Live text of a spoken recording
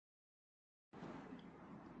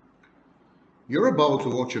You're about to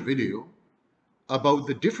watch a video about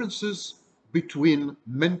the differences between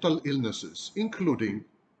mental illnesses, including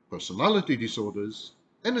personality disorders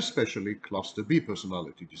and especially cluster B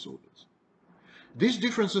personality disorders. These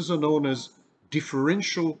differences are known as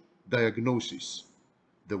differential diagnoses,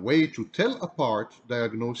 the way to tell apart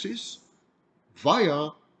diagnoses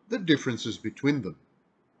via the differences between them.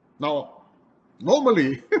 Now,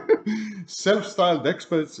 normally, self-styled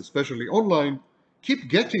experts, especially online, keep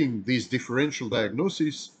getting these differential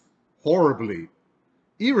diagnoses horribly,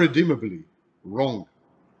 irredeemably wrong.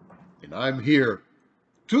 And I'm here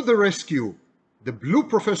to the rescue, the blue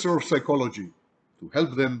professor of psychology, to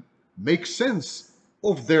help them make sense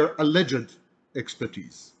of their alleged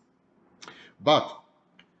expertise. But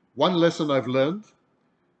one lesson I've learned: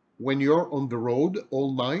 when you're on the road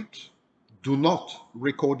all night, do not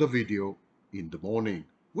record a video in the morning,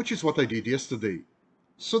 which is what I did yesterday.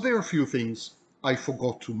 So there are a few things I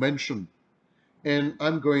forgot to mention, and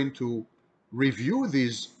I'm going to review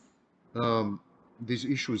these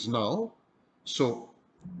issues now. So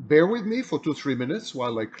bear with me for 2-3 minutes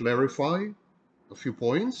while I clarify a few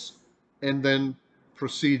points and then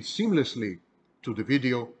proceed seamlessly to the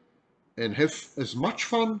video and have as much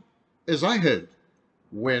fun as I had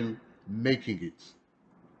when making it.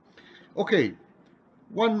 Okay,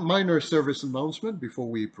 one minor service announcement before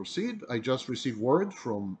we proceed. I just received word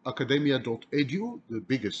from academia.edu, the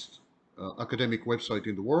biggest academic website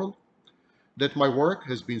in the world, that my work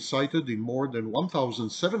has been cited in more than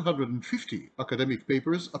 1,750 academic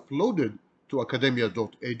papers uploaded to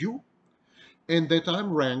academia.edu, and that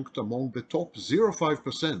I'm ranked among the top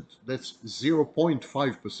 0.5%, that's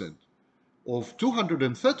 0.5%, of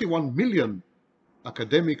 231 million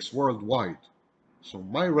academics worldwide. So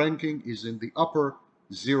my ranking is in the upper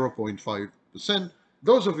 0.5%.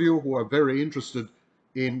 Those of you who are very interested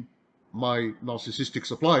in my narcissistic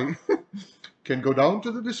supply can go down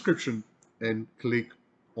to the description and click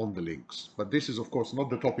on the links. But this is, of course, not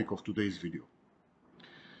the topic of today's video.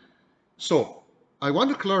 So I want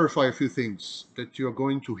to clarify a few things that you're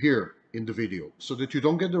going to hear in the video so that you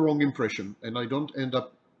don't get the wrong impression and I don't end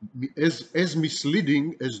up as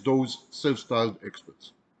misleading as those self-styled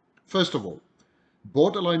experts. First of all,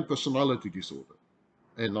 borderline personality disorder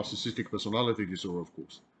and narcissistic personality disorder, of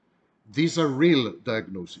course. These are real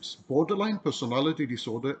diagnoses. Borderline personality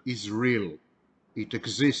disorder is real. It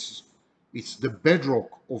exists. It's the bedrock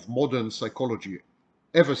of modern psychology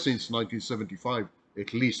ever since 1975,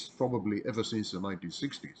 at least probably ever since the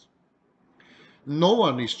 1960s. No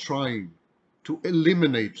one is trying to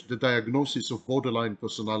eliminate the diagnosis of borderline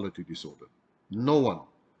personality disorder. No one.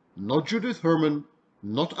 Not Judith Herman,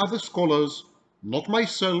 not other scholars, not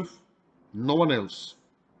myself, no one else.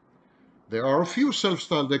 There are a few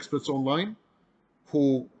self-styled experts online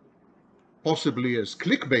who, possibly as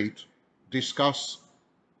clickbait, suggest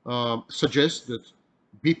that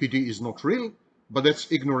BPD is not real, but that's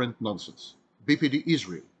ignorant nonsense. BPD is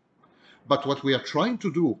real. But what we are trying to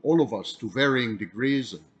do, all of us, to varying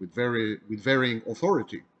degrees and with varying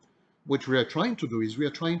authority, what we are trying to do is we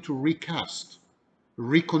are trying to recast,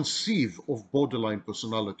 reconceive of borderline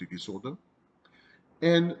personality disorder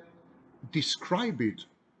and describe it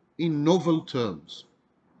in novel terms.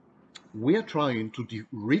 We are trying to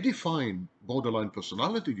redefine borderline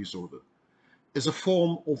personality disorder as a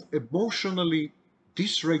form of emotionally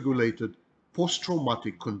dysregulated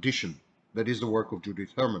post-traumatic condition. That is the work of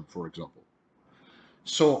Judith Herman, for example.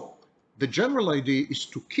 So the general idea is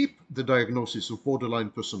to keep the diagnosis of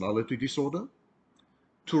borderline personality disorder,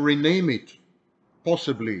 to rename it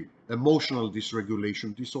possibly emotional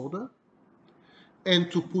dysregulation disorder,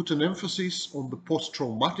 and to put an emphasis on the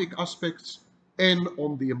post-traumatic aspects and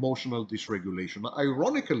on the emotional dysregulation.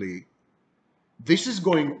 Ironically, this is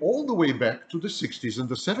going all the way back to the 60s and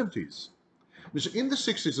the 70s. Because in the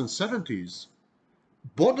 60s and 70s,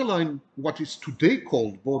 borderline, what is today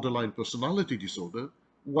called borderline personality disorder,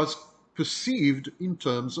 was perceived in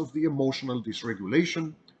terms of the emotional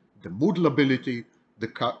dysregulation, the mood lability,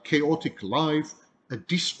 the chaotic life, a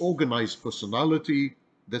disorganized personality.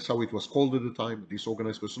 That's how it was called at the time,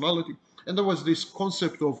 disorganized personality. And there was this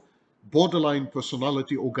concept of borderline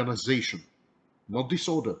personality organization, not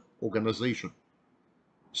disorder, organization.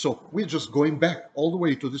 So we're just going back all the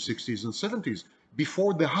way to the 60s and 70s,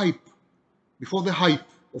 before the hype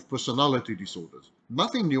of personality disorders.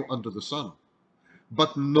 Nothing new under the sun.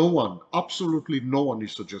 But no one, absolutely no one,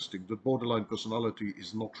 is suggesting that borderline personality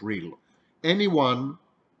is not real. Anyone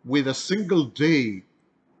with a single day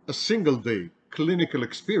clinical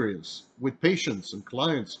experience with patients and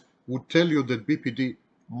clients would tell you that BPD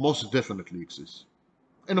most definitely exists.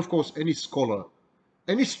 And of course, any scholar,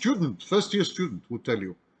 any student, first-year student would tell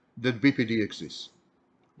you that BPD exists.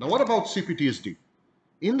 Now, what about CPTSD?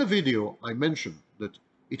 In the video, I mentioned that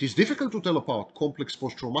it is difficult to tell apart complex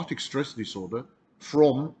post-traumatic stress disorder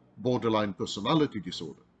from borderline personality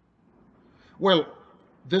disorder. Well,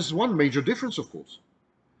 there's one major difference, of course.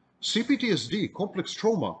 CPTSD, complex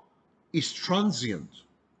trauma, is transient.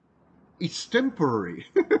 It's temporary.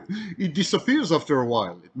 It disappears after a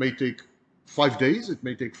while. It may take 5 days, it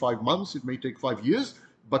may take 5 months, it may take 5 years,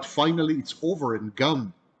 but finally it's over and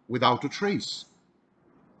gone without a trace.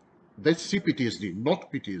 That's CPTSD,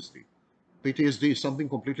 not PTSD. PTSD is something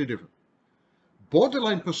completely different.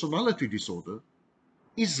 Borderline personality disorder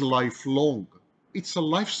is lifelong. It's a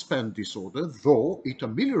lifespan disorder, though it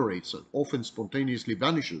ameliorates and often spontaneously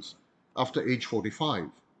vanishes after age 45.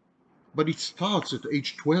 But it starts at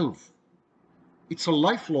age 12. It's a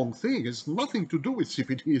lifelong thing. It has nothing to do with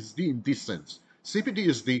CPTSD in this sense.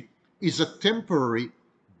 CPTSD is a temporary,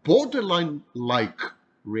 borderline-like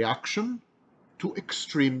reaction to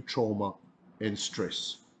extreme trauma and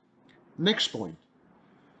stress. Next point.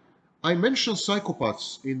 I mentioned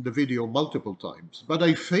psychopaths in the video multiple times, but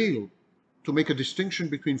I fail to make a distinction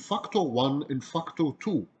between factor 1 and factor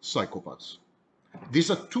 2 psychopaths.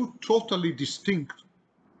 These are two totally distinct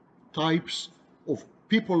types of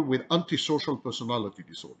people with antisocial personality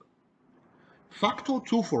disorder. Factor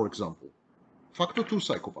 2, for example, factor 2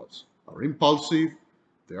 psychopaths are impulsive,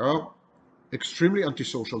 they are extremely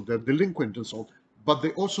antisocial, they're delinquent and so on, but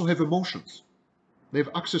they also have emotions. They have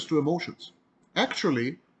access to emotions.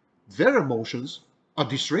 Actually, their emotions are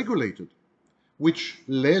dysregulated, which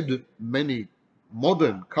led many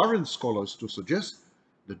modern current scholars to suggest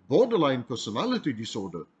that borderline personality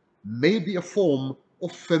disorder may be a form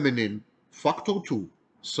of feminine factor 2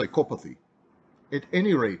 psychopathy. At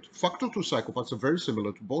any rate, factor 2 psychopaths are very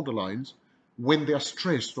similar to borderlines when they are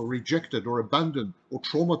stressed or rejected or abandoned or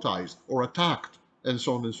traumatized or attacked and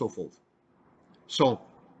so on and so forth. So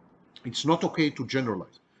it's not okay to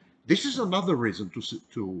generalize. This is another reason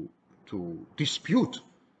to dispute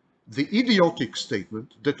the idiotic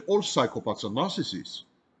statement that all psychopaths are narcissists.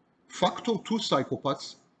 Factor 2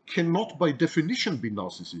 psychopaths cannot by definition be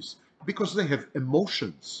narcissists because they have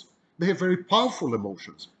emotions. They have very powerful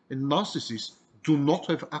emotions, and narcissists do not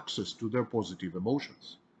have access to their positive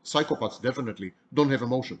emotions. Psychopaths definitely don't have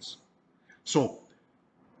emotions. So,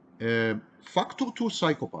 factor 2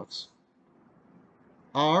 psychopaths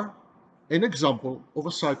are an example of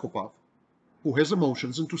a psychopath who has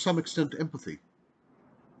emotions and to some extent empathy.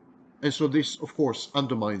 And so this, of course,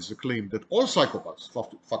 undermines the claim that all psychopaths,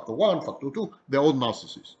 factor 1, factor 2, they're all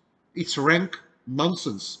narcissists. It's rank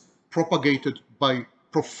nonsense propagated by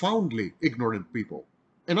profoundly ignorant people.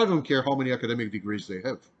 And I don't care how many academic degrees they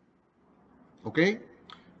have. Okay?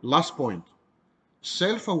 Last point.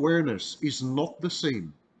 Self-awareness is not the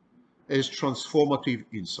same as transformative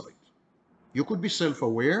insight. You could be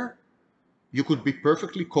self-aware, you could be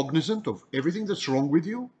perfectly cognizant of everything that's wrong with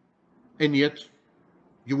you, and yet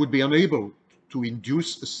you would be unable to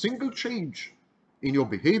induce a single change in your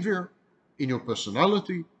behavior, in your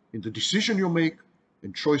personality, in the decision you make,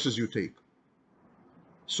 and choices you take.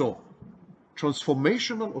 So,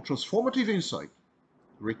 transformational or transformative insight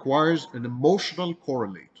requires an emotional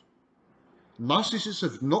correlate. Narcissists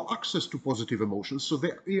have no access to positive emotions, so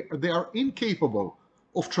they are incapable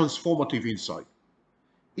of transformative insight.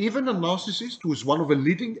 Even a narcissist who is one of the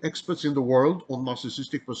leading experts in the world on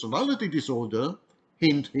narcissistic personality disorder,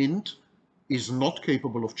 hint, hint, is not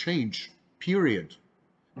capable of change, period.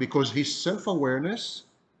 Because his self-awareness,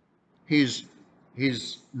 his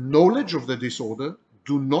knowledge of the disorder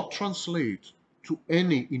do not translate to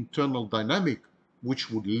any internal dynamic which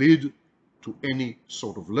would lead to any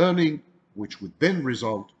sort of learning, which would then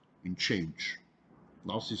result in change.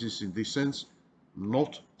 Narcissists, in this sense,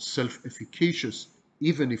 not self-efficacious,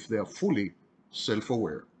 even if they are fully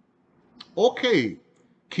self-aware. Okay,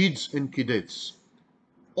 kids and kidettes.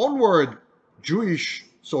 Onward, Jewish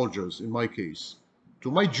soldiers, in my case, to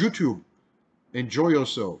my YouTube. Enjoy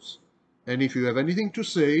yourselves. And if you have anything to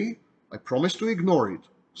say, I promise to ignore it.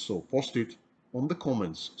 So post it on the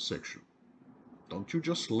comments section. Don't you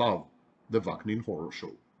just love the Vaknin Horror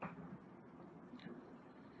Show?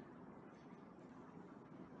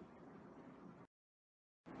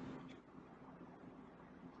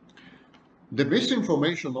 The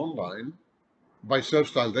misinformation online by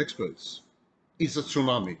self-styled experts is a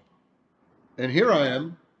tsunami. And here I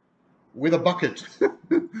am with a bucket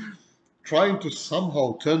trying to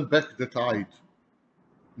somehow turn back the tide.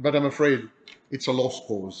 But I'm afraid it's a lost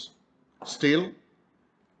cause. Still,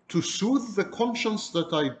 to soothe the conscience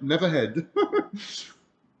that I never had,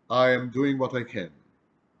 I am doing what I can.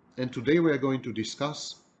 And today we are going to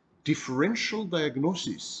discuss Differential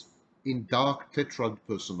diagnosis in dark tetrad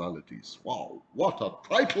personalities. Wow, what a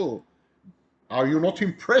title! Are you not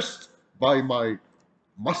impressed by my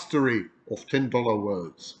mastery of $10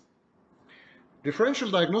 words? Differential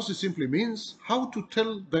diagnosis simply means how to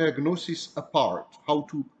tell diagnoses apart, how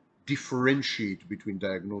to differentiate between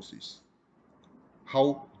diagnoses,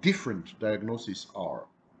 how different diagnoses are.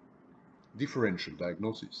 Differential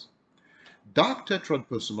diagnosis. Dark tetrad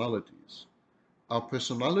personalities are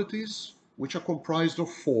personalities which are comprised of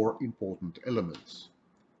four important elements: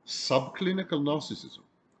 subclinical narcissism,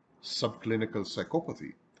 subclinical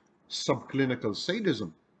psychopathy, subclinical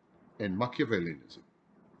sadism, and Machiavellianism,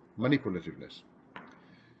 manipulativeness.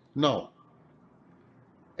 Now,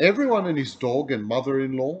 everyone and his dog and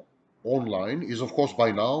mother-in-law online is, of course,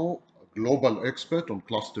 by now a global expert on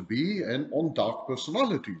cluster B and on dark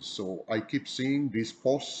personalities. So I keep seeing these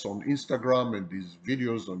posts on Instagram and these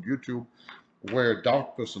videos on YouTube where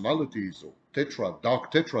dark personalities or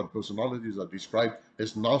dark tetrad personalities are described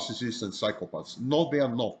as narcissists and psychopaths. No, they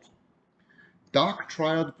are not. Dark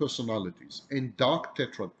triad personalities and dark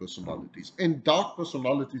tetrad personalities and dark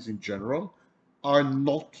personalities in general are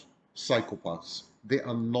not psychopaths. They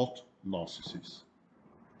are not narcissists.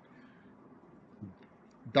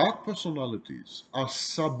 Dark personalities are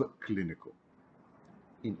subclinical.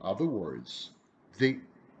 In other words, the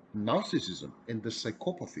narcissism and the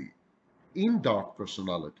psychopathy in dark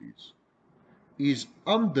personalities is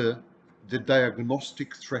under the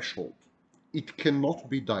diagnostic threshold. It cannot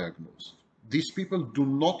be diagnosed. These people do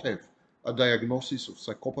not have a diagnosis of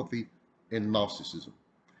psychopathy and narcissism.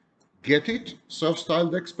 Get it,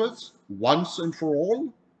 self-styled experts, once and for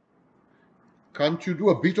all? Can't you do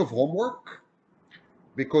a bit of homework?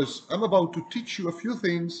 Because I'm about to teach you a few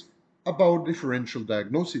things about differential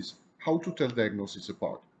diagnosis, how to tell diagnosis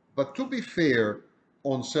apart. But to be fair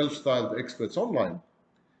on self-styled experts online,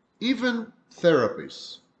 even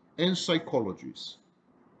therapists and psychologists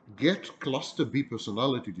get cluster B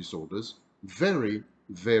personality disorders very,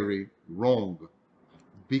 very wrong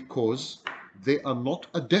because they are not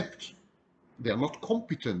adept, they are not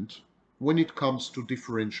competent when it comes to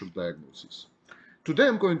differential diagnosis. Today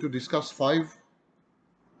I'm going to discuss 5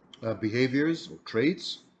 behaviors or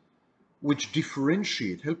traits which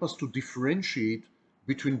help us to differentiate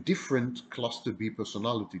between different cluster B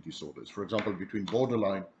personality disorders. For example, between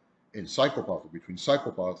borderline and psychopath, or between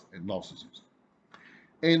psychopath and narcissist.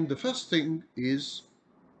 And the first thing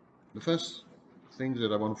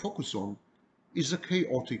that I want to focus on is a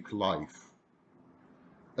chaotic life.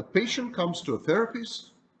 A patient comes to a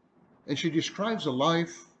therapist and she describes a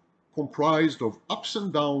life comprised of ups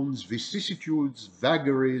and downs, vicissitudes,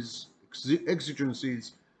 vagaries,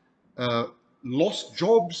 exigencies, lost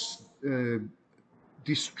jobs,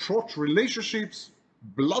 distraught relationships,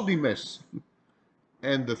 bloody mess.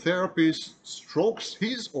 And the therapist strokes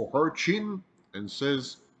his or her chin and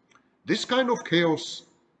says, this kind of chaos,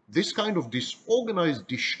 this kind of disorganized,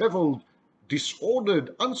 disheveled,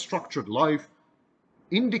 disordered, unstructured life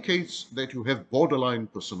indicates that you have borderline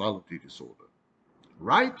personality disorder.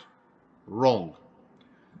 Right? Wrong.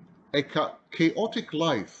 A chaotic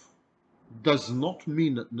life does not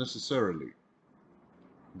mean necessarily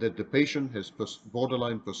that the patient has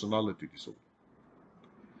borderline personality disorder.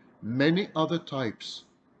 Many other types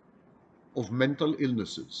of mental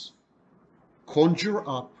illnesses conjure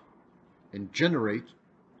up and generate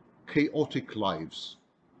chaotic lives.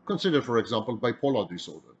 Consider, for example, bipolar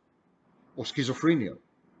disorder, or schizophrenia,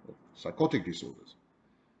 or psychotic disorders,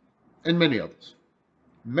 and many others.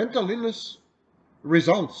 Mental illness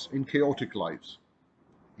results in chaotic lives.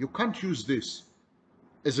 You can't use this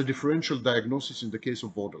as a differential diagnosis in the case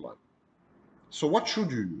of borderline. So what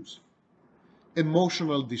should you use?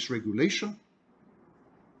 Emotional dysregulation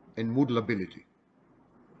and mood lability.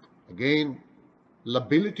 Again,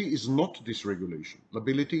 lability is not dysregulation.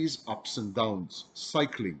 Lability is ups and downs,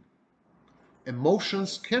 cycling.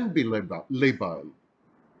 Emotions can be labile.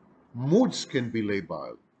 Moods can be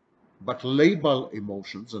labile. But labile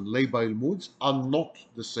emotions and labile moods are not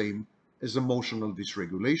the same as emotional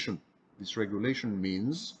dysregulation. Dysregulation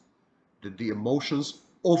means that the emotions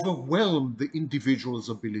overwhelm the individual's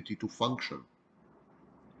ability to function,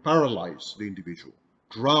 paralyze the individual,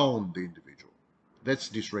 drown the individual. That's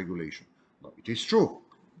dysregulation. Now, it is true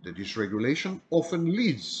that dysregulation often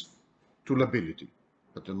leads to lability,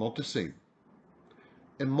 but they're not the same.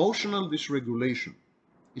 Emotional dysregulation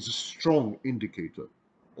is a strong indicator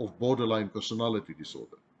of borderline personality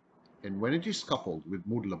disorder. And when it is coupled with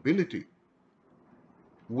mood lability,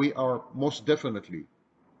 we are most definitely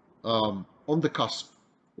on the cusp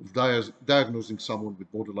of diagnosing someone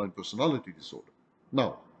with borderline personality disorder.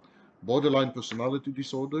 Now, Borderline personality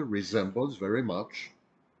disorder resembles very much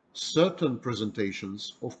certain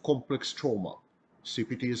presentations of complex trauma,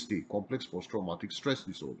 CPTSD, complex post-traumatic stress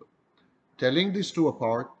disorder. Telling these two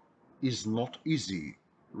apart is not easy,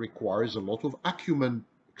 requires a lot of acumen,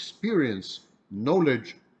 experience,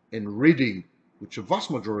 knowledge, and reading, which a vast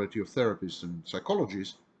majority of therapists and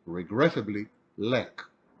psychologists regrettably lack.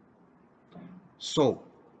 So,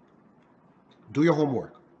 do your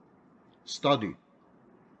homework, study.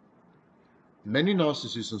 Many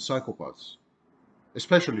narcissists and psychopaths,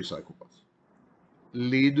 especially psychopaths,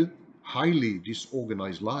 lead highly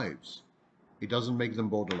disorganized lives. It doesn't make them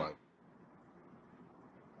borderline.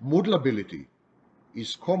 Mood lability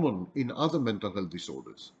is common in other mental health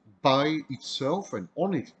disorders. By itself and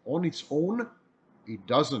on its own, it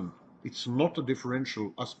doesn't. It's not a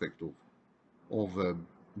differential aspect of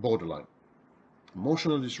borderline.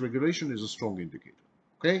 Emotional dysregulation is a strong indicator.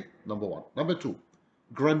 Okay, number one. Number two,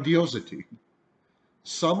 grandiosity.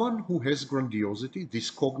 Someone who has grandiosity, this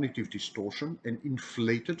cognitive distortion, and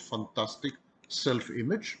inflated, fantastic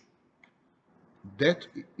self-image, that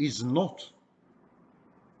is not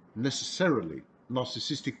necessarily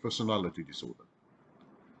narcissistic personality disorder.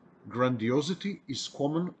 Grandiosity is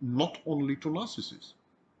common not only to narcissists.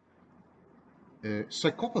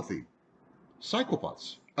 Psychopathy,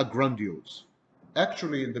 psychopaths are grandiose.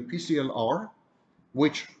 Actually, in the PCLR,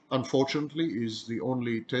 which unfortunately is the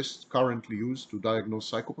only test currently used to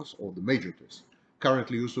diagnose psychopaths, or the major test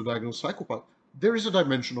currently used to diagnose psychopath, there is a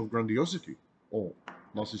dimension of grandiosity, or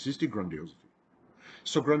narcissistic grandiosity.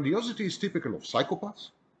 So grandiosity is typical of psychopaths,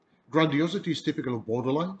 grandiosity is typical of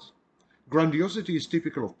borderlines, grandiosity is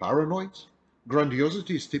typical of paranoids,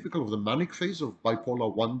 grandiosity is typical of the manic phase of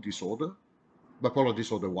bipolar 1 disorder, bipolar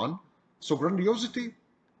disorder 1. So grandiosity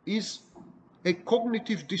is a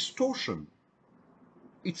cognitive distortion.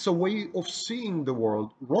 It's a way of seeing the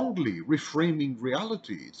world wrongly, reframing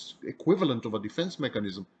reality. It's equivalent of a defense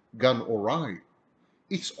mechanism gone awry.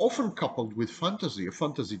 It's often coupled with fantasy, a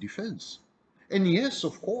fantasy defense. And yes,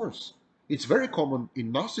 of course, it's very common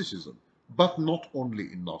in narcissism, but not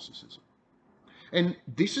only in narcissism. And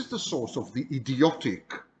this is the source of the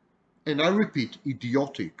idiotic, and I repeat,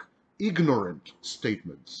 idiotic, ignorant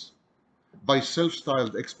statements by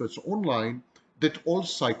self-styled experts online that all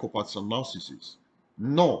psychopaths are narcissists.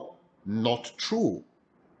 No, not true.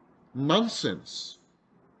 Nonsense.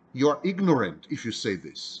 You are ignorant if you say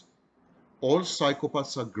this. All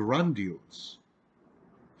psychopaths are grandiose.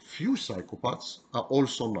 Few psychopaths are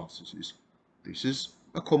also narcissists. This is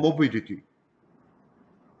a comorbidity.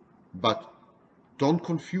 But don't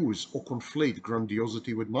confuse or conflate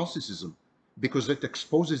grandiosity with narcissism, because that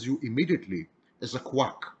exposes you immediately as a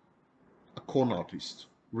quack, a con artist,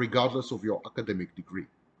 regardless of your academic degree.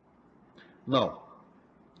 Now,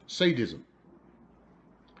 sadism.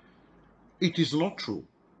 It is not true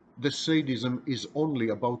that sadism is only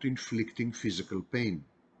about inflicting physical pain.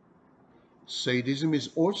 Sadism is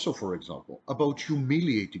also, for example, about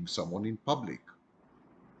humiliating someone in public.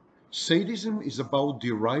 Sadism is about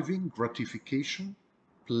deriving gratification,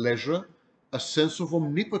 pleasure, a sense of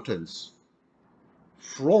omnipotence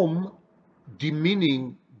from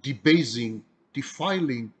demeaning, debasing,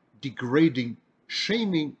 defiling, degrading,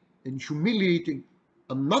 shaming, and humiliating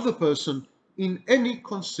another person in any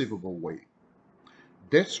conceivable way.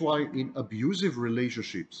 That's why in abusive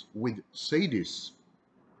relationships with sadists,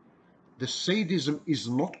 the sadism is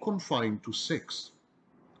not confined to sex.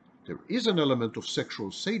 There is an element of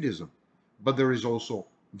sexual sadism, but there is also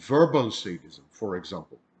verbal sadism, for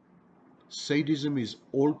example. Sadism is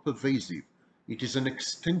all-pervasive. It is an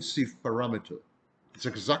extensive parameter. It's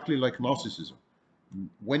exactly like narcissism.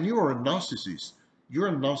 When you are a narcissist, you're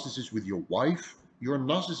a narcissist with your wife, you're a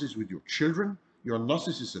narcissist with your children, you're a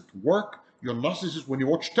narcissist at work, you're a narcissist when you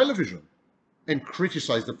watch television and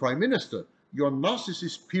criticize the prime minister. You're a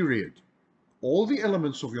narcissist, period. All the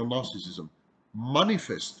elements of your narcissism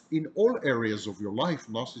manifest in all areas of your life.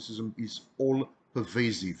 Narcissism is all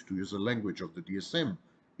pervasive, to use the language of the DSM.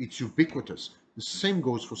 It's ubiquitous. The same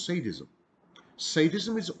goes for sadism.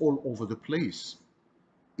 Sadism is all over the place.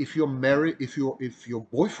 If you're married, if your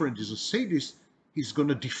boyfriend is a sadist, he's going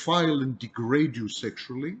to defile and degrade you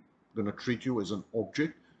sexually, going to treat you as an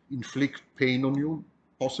object, inflict pain on you,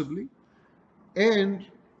 possibly. And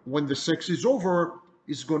when the sex is over,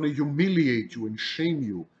 he's going to humiliate you and shame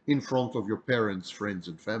you in front of your parents, friends,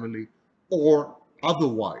 and family, or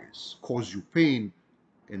otherwise cause you pain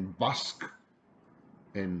and bask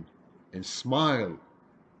and smile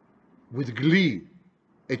with glee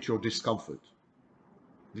at your discomfort.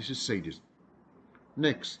 This is sadism.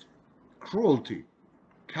 Next, cruelty,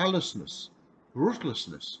 callousness,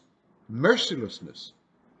 ruthlessness, mercilessness.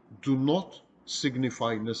 do not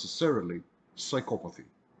signify necessarily psychopathy.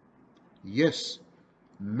 Yes,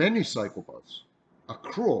 many psychopaths are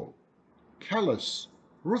cruel, callous,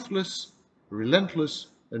 ruthless, relentless,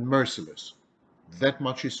 and merciless. That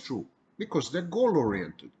much is true, because they're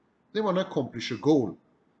goal-oriented. They want to accomplish a goal.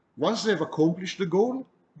 Once they've accomplished the goal,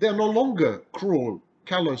 they are no longer cruel,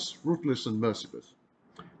 callous, ruthless, and merciless.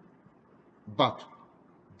 But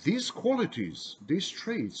these qualities, these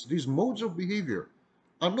traits, these modes of behavior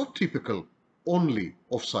are not typical only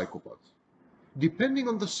of psychopaths. Depending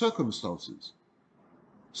on the circumstances,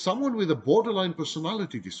 someone with a borderline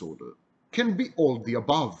personality disorder can be all the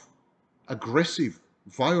above: aggressive,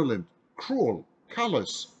 violent, cruel,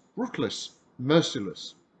 callous, ruthless,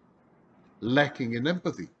 merciless, lacking in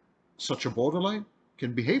empathy. Such a borderline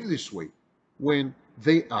can behave this way when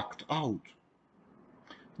they act out.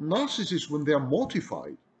 Narcissists, when they are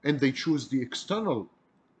mortified and they choose the external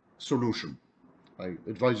solution, I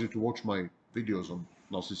advise you to watch my videos on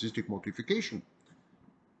narcissistic mortification.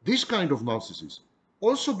 This kind of narcissists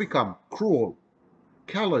also become cruel,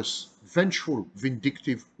 callous, vengeful,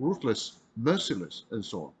 vindictive, ruthless, merciless, and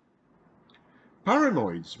so on.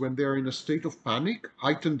 Paranoids, when they are in a state of panic,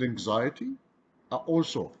 heightened anxiety, are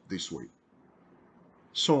also this way.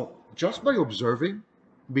 So, just by observing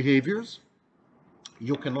behaviors,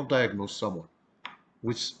 you cannot diagnose someone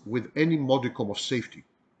with any modicum of safety.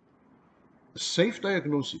 A safe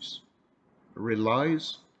diagnosis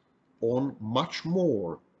relies on much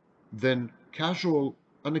more than casual,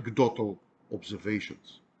 anecdotal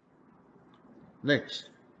observations. Next,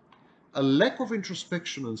 a lack of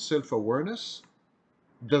introspection and self-awareness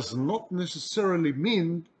does not necessarily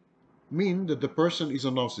mean that the person is a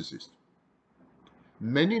narcissist.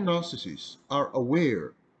 Many narcissists are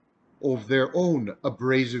aware of their own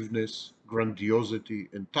abrasiveness, grandiosity,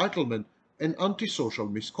 entitlement, and antisocial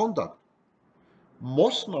misconduct.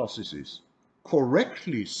 Most narcissists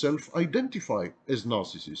correctly self-identify as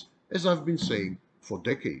narcissists, as I've been saying for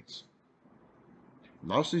decades.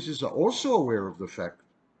 Narcissists are also aware of the fact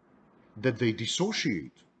that they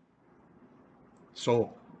dissociate.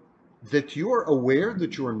 So, that you are aware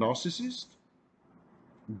that you are a narcissist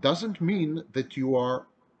doesn't mean that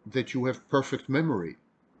you have perfect memory.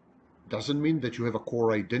 Doesn't mean that you have a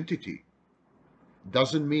core identity.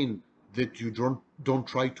 Doesn't mean that you don't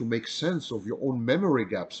try to make sense of your own memory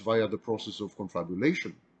gaps via the process of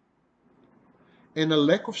confabulation. And a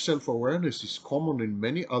lack of self-awareness is common in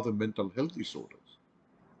many other mental health disorders.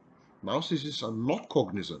 Narcissists are not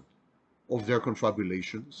cognizant of their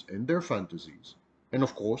confabulations and their fantasies. And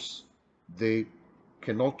of course, they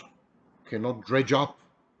cannot dredge up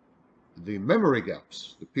the memory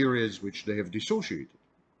gaps, the periods which they have dissociated.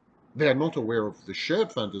 They are not aware of the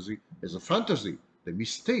shared fantasy as a fantasy. They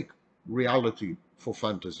mistake reality for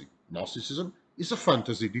fantasy. Narcissism is a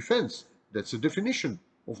fantasy defense. That's the definition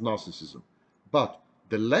of narcissism. But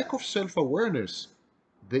the lack of self-awareness,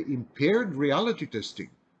 the impaired reality testing,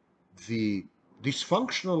 the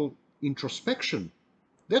dysfunctional introspection,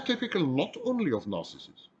 they're typical not only of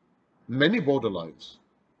narcissists. Many borderlines,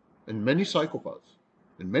 and many psychopaths,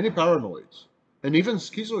 and many paranoids, and even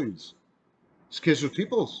schizoids,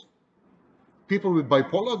 schizotypals, people with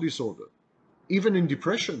bipolar disorder, even in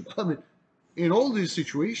depression. I mean, in all these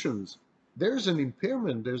situations, there's an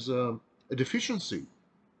impairment, there's a deficiency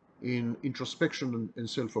in introspection and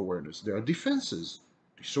self-awareness. There are defenses,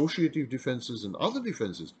 dissociative defenses and other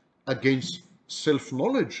defenses against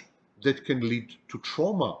self-knowledge that can lead to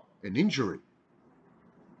trauma and injury.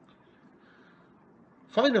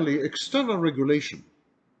 Finally, external regulation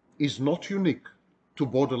is not unique to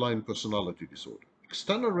borderline personality disorder.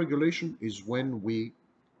 External regulation is when we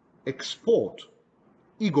export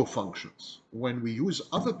ego functions, when we use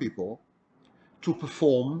other people to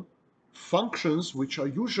perform functions which are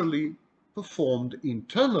usually performed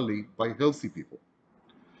internally by healthy people.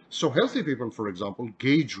 So healthy people, for example,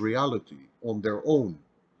 gauge reality on their own.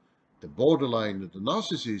 The borderline and the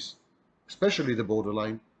narcissist, especially the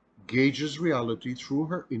borderline, gauges reality through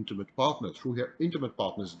her intimate partner, through her intimate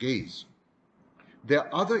partner's gaze. There are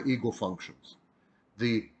other ego functions.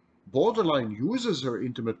 The borderline uses her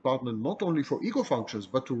intimate partner not only for ego functions,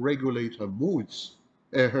 but to regulate her moods,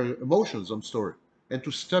 her emotions, and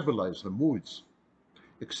to stabilize her moods.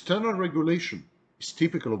 External regulation is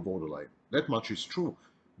typical of borderline. That much is true.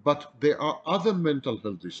 But there are other mental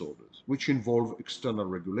health disorders which involve external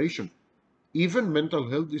regulation. Even mental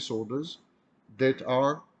health disorders that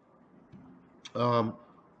are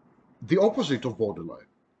the opposite of borderline.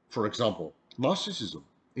 For example, narcissism.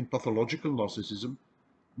 In pathological narcissism,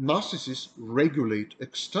 narcissists regulate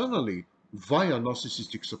externally via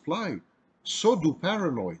narcissistic supply. So do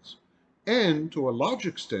paranoids. And to a large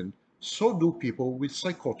extent, so do people with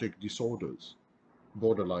psychotic disorders.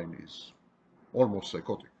 Borderline is almost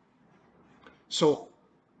psychotic. So,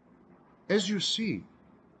 as you see,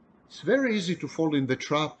 it's very easy to fall in the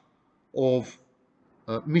trap of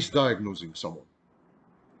misdiagnosing someone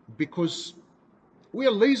because we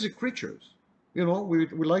are lazy creatures. You know, we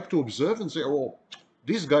like to observe and say, oh,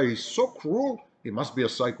 this guy is so cruel, he must be a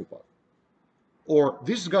psychopath. Or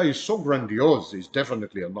this guy is so grandiose, he's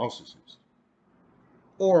definitely a narcissist.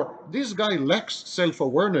 Or this guy lacks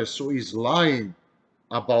self-awareness, so he's lying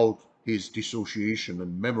about his dissociation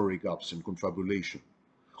and memory gaps and confabulation.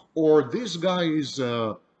 Or this guy has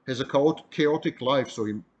a chaotic life, so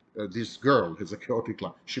this girl has a chaotic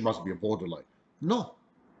life. She must be a borderline. No,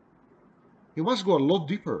 you must go a lot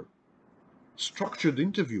deeper. Structured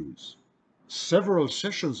interviews, several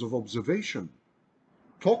sessions of observation,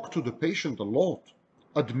 talk to the patient a lot,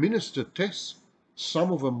 administer tests,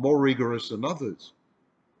 some of them more rigorous than others.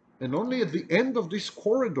 And only at the end of this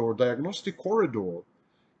corridor, diagnostic corridor,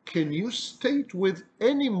 can you state with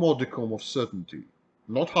any modicum of certainty,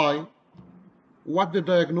 not high, what the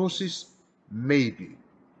diagnosis may be.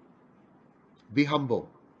 Be humble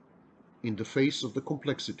in the face of the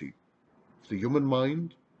complexity of the human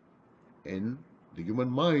mind and the human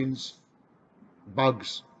mind's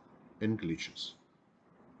bugs and glitches.